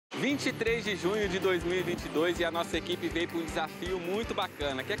23 de junho de 2022 e a nossa equipe veio para um desafio muito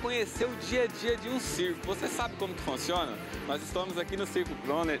bacana, que é conhecer o dia a dia de um circo. Você sabe como que funciona? Nós estamos aqui no Circo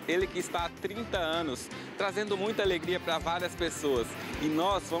Kroner, ele que está há 30 anos, trazendo muita alegria para várias pessoas. E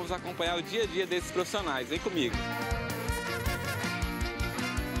nós vamos acompanhar o dia a dia desses profissionais. Vem comigo!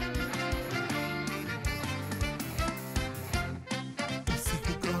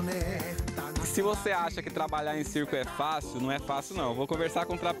 Se você acha que trabalhar em circo é fácil, não é fácil não. Vou conversar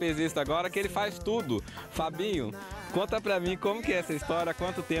com o trapezista agora, que ele faz tudo. Fabinho, conta pra mim como que é essa história,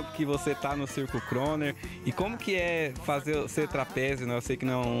 quanto tempo que você tá no Circo Kroner e como que é ser trapézio, né? Eu sei que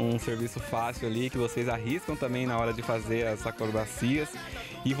não é um serviço fácil ali, que vocês arriscam também na hora de fazer as acrobacias.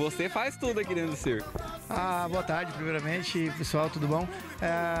 E você faz tudo aqui dentro do circo. Boa tarde, primeiramente, pessoal, tudo bom?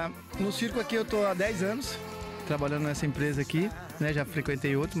 No circo aqui eu tô há 10 anos. Trabalhando nessa empresa aqui, né? Já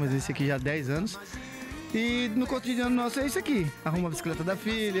frequentei outro, mas esse aqui já há 10 anos. E no cotidiano nosso é isso aqui. Arruma a bicicleta da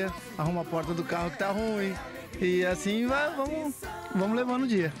filha, arruma a porta do carro que tá ruim. E assim vamos levando o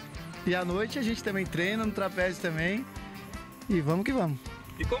dia. E à noite a gente também treina no trapézio também. E vamos que vamos.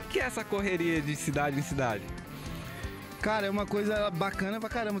 E como que é essa correria de cidade em cidade? Cara, é uma coisa bacana pra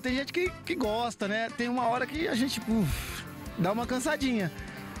caramba. Tem gente que gosta, né? Tem uma hora que a gente dá uma cansadinha.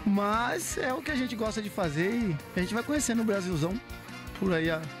 Mas é o que a gente gosta de fazer e a gente vai conhecendo o Brasilzão por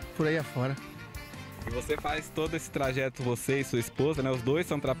aí afora. E você faz todo esse trajeto, você e sua esposa, né? Os dois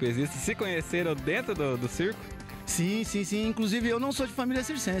são trapezistas, se conheceram dentro do circo? Sim. Inclusive eu não sou de família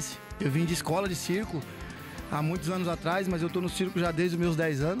circense. Eu vim de escola de circo há muitos anos atrás, mas eu tô no circo já desde os meus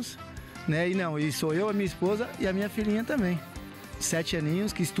 10 anos, né? E sou eu, a minha esposa e a minha filhinha também. 7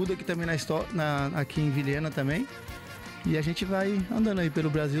 aninhos, que estuda aqui também aqui em Vilhena também. E a gente vai andando aí pelo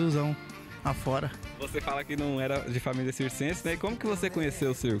Brasilzão afora. Você fala que não era de família circense, né? E como que você conheceu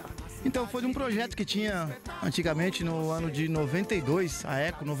o circo? Então, foi de um projeto que tinha antigamente no ano de 92, a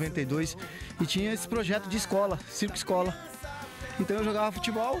Eco 92, e tinha esse projeto de escola, circo escola. Então eu jogava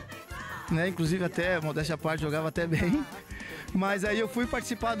futebol, né? Inclusive até, modéstia à parte, jogava até bem. Mas aí eu fui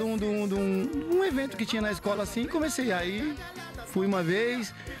participar de um evento que tinha na escola assim e comecei. Aí fui uma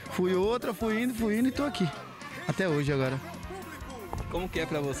vez, fui outra, fui indo e tô aqui. Até hoje agora. Como que é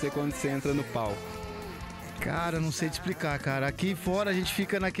pra você quando você entra no palco? Cara, não sei te explicar, cara. Aqui fora a gente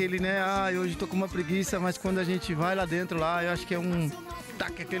fica naquele, né? Hoje tô com uma preguiça, mas quando a gente vai lá dentro lá, eu acho que é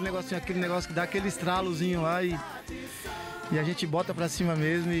aquele negócio que dá aquele estralozinho lá e a gente bota pra cima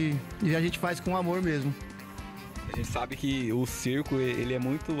mesmo e a gente faz com amor mesmo. A gente sabe que o circo, ele é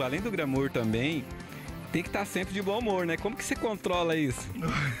muito, além do glamour também, tem que estar sempre de bom humor, né? Como que você controla isso?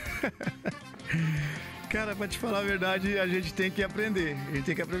 Cara, pra te falar a verdade, a gente tem que aprender. A gente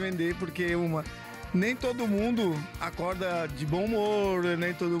tem que aprender porque nem todo mundo acorda de bom humor,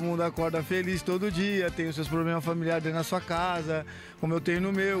 nem todo mundo acorda feliz todo dia, tem os seus problemas familiares dentro da sua casa, como eu tenho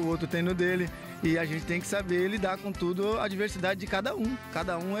no meu, o outro tem no dele. E a gente tem que saber lidar com tudo, a diversidade de cada um.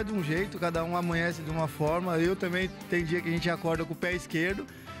 Cada um é de um jeito, cada um amanhece de uma forma. Eu também, tem dia que a gente acorda com o pé esquerdo,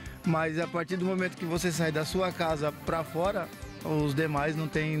 mas a partir do momento que você sai da sua casa pra fora, os demais não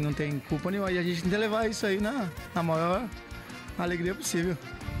tem culpa nenhuma. E a gente tem que levar isso aí na maior alegria possível.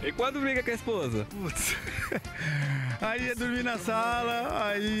 E quando briga com a esposa? Putz. Aí é dormir na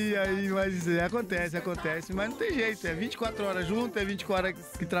sala, mas acontece, mas não tem jeito, é 24 horas junto, é 24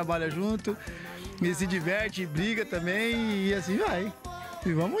 horas que trabalha junto, e se diverte, briga também, e assim vai.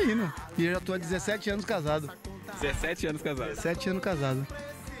 E vamos indo. E eu já tô há 17 anos casado. 17 anos casado? 17 anos casado.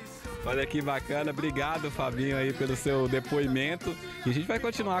 Olha que bacana, obrigado Fabinho aí pelo seu depoimento. E a gente vai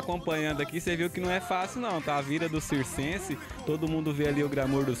continuar acompanhando aqui, você viu que não é fácil não, tá? A vida do circense, todo mundo vê ali o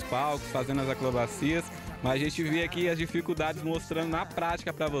glamour dos palcos, fazendo as acrobacias, mas a gente vê aqui as dificuldades mostrando na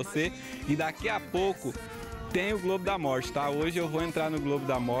prática pra você. E daqui a pouco tem o Globo da Morte, tá? Hoje eu vou entrar no Globo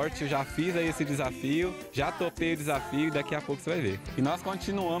da Morte, eu já fiz aí esse desafio, já topei o desafio e daqui a pouco você vai ver. E nós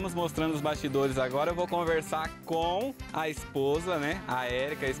continuamos mostrando os bastidores agora, eu vou conversar com a esposa, né? A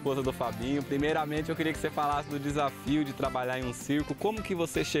Érica, a esposa do Fabinho. Primeiramente eu queria que você falasse do desafio de trabalhar em um circo, como que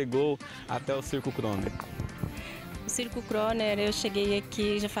você chegou até o Circo Kroner? O Circo Kroner, eu cheguei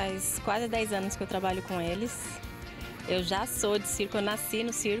aqui já faz quase 10 anos que eu trabalho com eles. Eu já sou de circo, eu nasci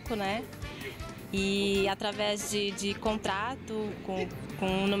no circo, né? E através de contrato,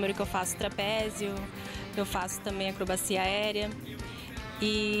 com o número que eu faço trapézio, eu faço também acrobacia aérea.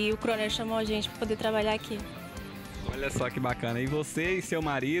 E o Kroner chamou a gente para poder trabalhar aqui. Olha só que bacana. E você e seu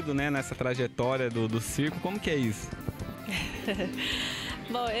marido, né, nessa trajetória do circo, como que é isso?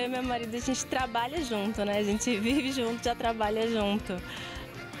 Bom, eu e meu marido, a gente trabalha junto, né? A gente vive junto, já trabalha junto.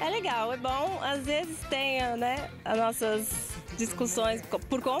 É legal, é bom. Às vezes tem, né, as nossas discussões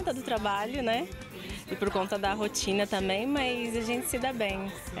por conta do trabalho, né? e por conta da rotina também, mas a gente se dá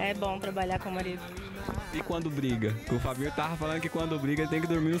bem. É bom trabalhar com o marido. E quando briga? O Fabinho tava falando que quando briga ele tem que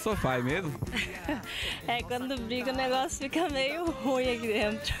dormir no sofá, é mesmo? É, quando briga o negócio fica meio ruim aqui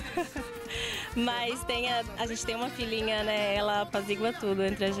dentro. Mas a gente tem uma filhinha, né? Ela apazigua tudo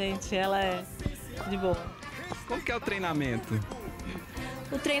entre a gente, ela é de boa. Como que é o treinamento?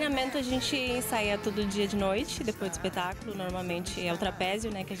 O treinamento a gente ensaia todo dia de noite, depois do espetáculo. Normalmente é o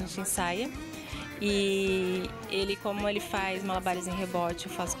trapézio, né, que a gente ensaia. E ele, como ele faz malabares em rebote,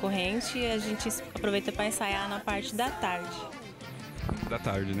 eu faço corrente, a gente aproveita para ensaiar na parte da tarde. Da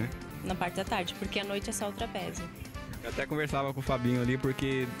tarde, né? Na parte da tarde, porque à noite é só o trapézio. Eu até conversava com o Fabinho ali,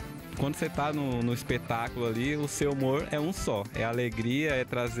 porque quando você tá no espetáculo ali, o seu humor é um só. É alegria, é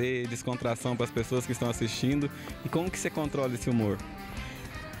trazer descontração para as pessoas que estão assistindo. E como que você controla esse humor?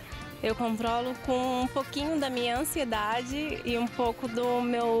 Eu controlo com um pouquinho da minha ansiedade e um pouco do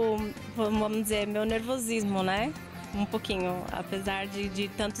meu, vamos dizer, meu nervosismo, né? Um pouquinho. Apesar de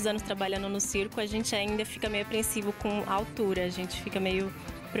tantos anos trabalhando no circo, a gente ainda fica meio apreensivo com a altura, a gente fica meio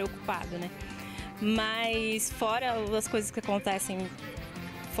preocupado, né? Mas fora as coisas que acontecem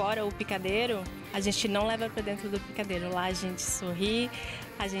fora o picadeiro, a gente não leva para dentro do picadeiro. Lá a gente sorri,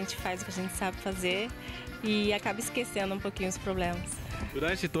 a gente faz o que a gente sabe fazer e acaba esquecendo um pouquinho os problemas.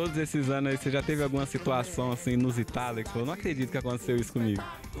 Durante todos esses anos aí, você já teve alguma situação assim inusitada que você falou, não acredito que aconteceu isso comigo?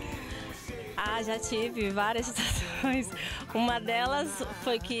 Ah, já tive várias situações. Uma delas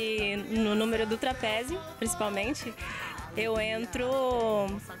foi que no número do trapézio, principalmente, eu entro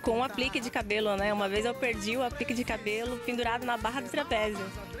com um aplique de cabelo, né? Uma vez eu perdi o aplique de cabelo pendurado na barra do trapézio.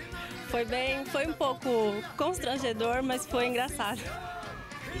 Foi um pouco constrangedor, mas foi engraçado.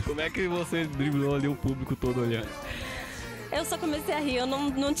 E como é que você driblou ali o público todo olhando? Eu só comecei a rir, eu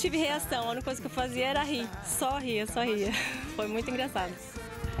não tive reação, a única coisa que eu fazia era rir, só ria. Foi muito engraçado.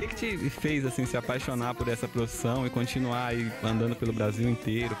 O que te fez assim se apaixonar por essa profissão e continuar aí andando pelo Brasil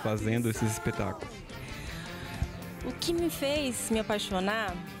inteiro, fazendo esses espetáculos? O que me fez me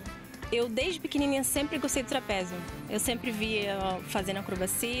apaixonar, eu desde pequenininha sempre gostei do trapézio. Eu sempre via fazendo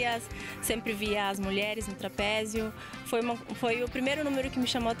acrobacias, sempre via as mulheres no trapézio. Foi o primeiro número que me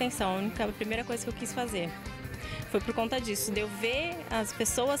chamou a atenção, a primeira coisa que eu quis fazer. Foi por conta disso, de eu ver as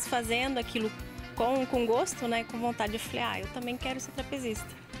pessoas fazendo aquilo com gosto, né, com vontade. Eu falei, eu também quero ser trapezista.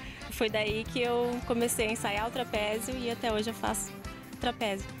 Foi daí que eu comecei a ensaiar o trapézio e até hoje eu faço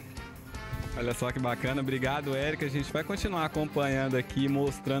trapézio. Olha só que bacana, obrigado, Érica. A gente vai continuar acompanhando aqui,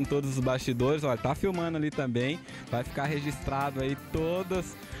 mostrando todos os bastidores. Olha, tá filmando ali também, vai ficar registrado aí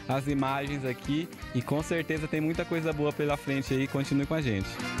todas as imagens aqui e com certeza tem muita coisa boa pela frente aí. Continue com a gente.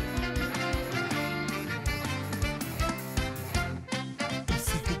 O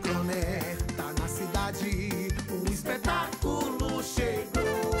circo Kroner tá na cidade, um espetáculo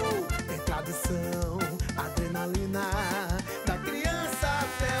chegou. Tem tradição, adrenalina, da criança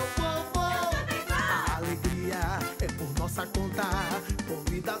até o vovô. A alegria é por nossa conta,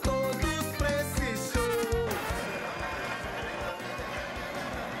 convida todos pra esse show.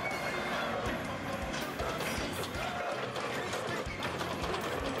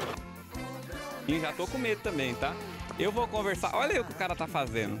 E já tô com medo também, tá? Eu vou conversar. Olha o que o cara tá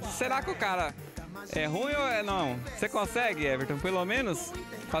fazendo. Será que o cara é ruim ou é não? Você consegue, Everton, pelo menos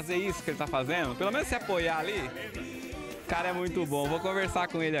fazer isso que ele tá fazendo? Pelo menos se apoiar ali? O cara é muito bom. Vou conversar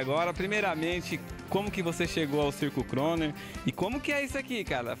com ele agora. Primeiramente, como que você chegou ao Circo Kroner? E como que é isso aqui,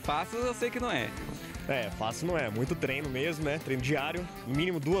 cara? Fácil eu sei que não é. É, fácil não é. Muito treino mesmo, né? Treino diário. No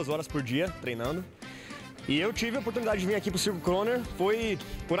mínimo 2 horas por dia treinando. E eu tive a oportunidade de vir aqui pro Circo Kroner, foi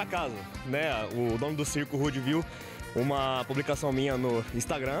por acaso, né? O dono do circo, Rude, viu uma publicação minha no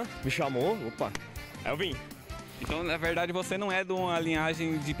Instagram, me chamou, opa, aí eu vim. Então, na verdade, você não é de uma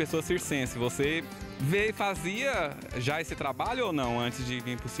linhagem de pessoa circense. Você fazia já esse trabalho ou não, antes de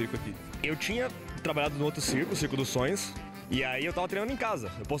vir pro circo aqui? Eu tinha trabalhado no outro circo, o Circo dos Sonhos, e aí eu tava treinando em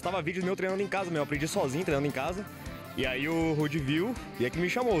casa. Eu postava vídeos meu treinando em casa mesmo, eu aprendi sozinho treinando em casa. E aí o Rude viu e é que me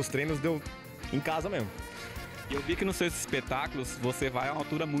chamou, os treinos deu em casa mesmo. Eu vi que nos seus espetáculos você vai a uma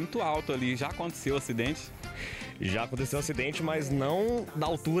altura muito alta ali. Já aconteceu acidente? Já aconteceu um acidente, mas não da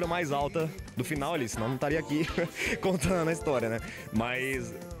altura mais alta do final ali, senão não estaria aqui contando a história, né?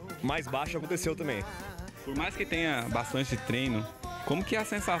 Mas mais baixo aconteceu também. Por mais que tenha bastante treino, como que é a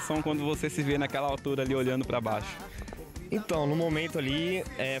sensação quando você se vê naquela altura ali olhando para baixo? Então, no momento ali,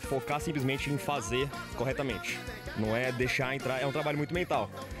 é focar simplesmente em fazer corretamente. Não é deixar entrar, é um trabalho muito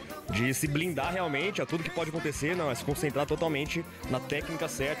mental. De se blindar realmente a tudo que pode acontecer, não, é se concentrar totalmente na técnica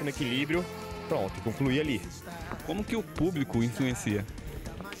certa, no equilíbrio, pronto, concluir ali. Como que o público influencia?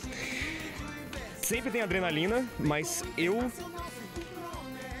 Sempre tem adrenalina, mas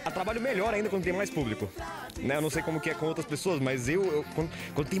trabalho melhor ainda quando tem mais público. Né? Eu não sei como que é com outras pessoas, mas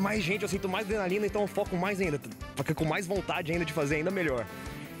quando tem mais gente, eu sinto mais adrenalina, então eu foco mais ainda. Fico com mais vontade ainda de fazer ainda melhor.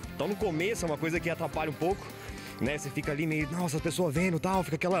 Então no começo é uma coisa que atrapalha um pouco. Né? Você fica ali meio, nossa, a pessoa vendo e tal,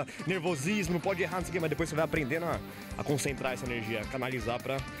 fica aquela nervosismo, não pode errar, não sei o quê, mas depois você vai aprendendo a concentrar essa energia, a canalizar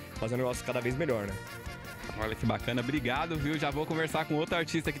pra fazer o negócio cada vez melhor, né? Olha que bacana, obrigado, viu? Já vou conversar com outro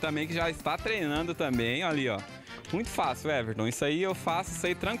artista aqui também que já está treinando também, olha ali, ó. Muito fácil, Everton, isso aí eu faço, isso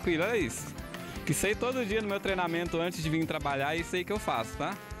aí tranquilo, olha isso. Que isso aí todo dia no meu treinamento antes de vir trabalhar, é isso aí que eu faço,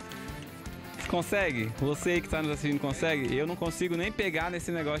 tá? Consegue? Você aí que está nos assistindo consegue? Eu não consigo nem pegar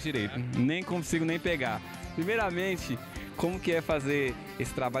nesse negócio direito, nem consigo nem pegar. Primeiramente, como que é fazer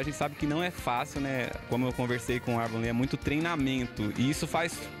esse trabalho? A gente sabe que não é fácil, né? Como eu conversei com o Arvon, é muito treinamento. E isso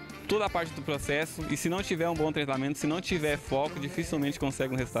faz toda a parte do processo. E se não tiver um bom treinamento, se não tiver foco, dificilmente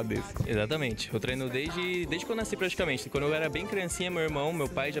consegue um resultado desse. Exatamente. Eu treino desde que eu nasci praticamente. Quando eu era bem criancinha, meu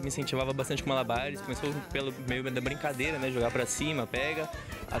pai já me incentivava bastante com malabares. Começou pelo meio da brincadeira, né? Jogar pra cima, pega.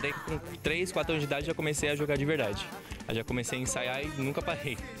 Até que com 3, 4 anos de idade já comecei a jogar de verdade. Aí já comecei a ensaiar e nunca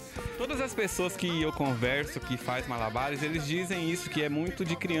parei. Todas as pessoas que eu converso, que faz malabares, eles dizem isso, que é muito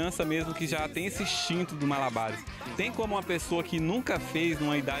de criança mesmo, que já tem esse instinto do malabares. Tem como uma pessoa que nunca fez,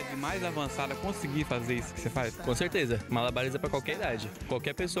 numa idade mais avançada, conseguir fazer isso que você faz? Com certeza. Malabares é pra qualquer idade.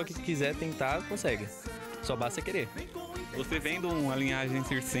 Qualquer pessoa que quiser tentar, consegue. Só basta querer. Você vem de uma linhagem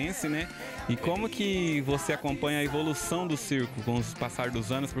circense, né? E como que você acompanha a evolução do circo com o passar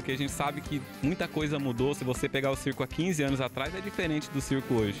dos anos? Porque a gente sabe que muita coisa mudou. Se você pegar o circo há 15 anos atrás, é diferente do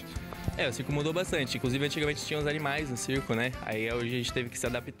circo hoje. O circo mudou bastante. Inclusive, antigamente tinha os animais no circo, né? Aí hoje a gente teve que se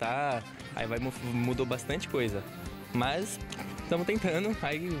adaptar. Aí mudou bastante coisa. Mas estamos tentando.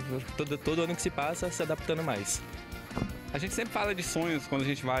 Aí todo ano que se passa, se adaptando mais. A gente sempre fala de sonhos quando a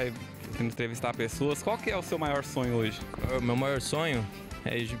gente vai entrevistar pessoas. Qual que é o seu maior sonho hoje? O meu maior sonho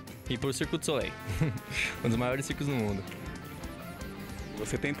é ir pro Circo do Soleil. Um dos maiores circos do mundo.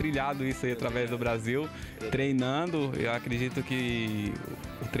 Você tem trilhado isso aí através do Brasil, treinando. Eu acredito que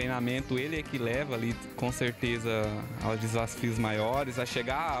o treinamento, ele é que leva ali, com certeza, aos desafios maiores, a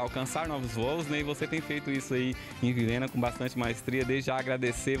chegar a alcançar novos voos, né? E você tem feito isso aí em Vilhena com bastante maestria. Desde já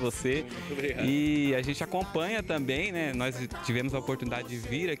agradecer você. Muito obrigado. E a gente acompanha também, né? Nós tivemos a oportunidade de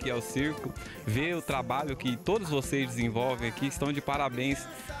vir aqui ao circo, ver o trabalho que todos vocês desenvolvem aqui. Estão de parabéns,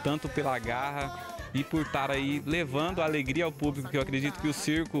 tanto pela garra e por estar aí levando a alegria ao público, que eu acredito que o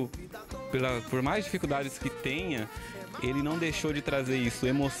circo, por mais dificuldades que tenha, ele não deixou de trazer isso,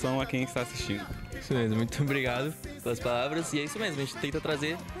 emoção a quem está assistindo. Isso mesmo, muito obrigado pelas palavras. E é isso mesmo, a gente tenta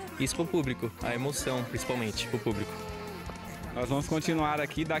trazer isso para o público, a emoção principalmente para o público. Nós vamos continuar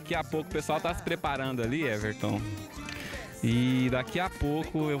aqui, daqui a pouco o pessoal está se preparando ali, Everton. E daqui a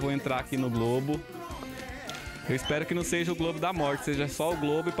pouco eu vou entrar aqui no Globo. Eu espero que não seja o Globo da Morte, seja só o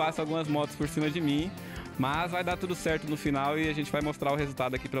Globo e passe algumas motos por cima de mim. Mas vai dar tudo certo no final e a gente vai mostrar o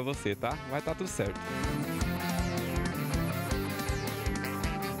resultado aqui pra você, tá? Vai estar tudo certo.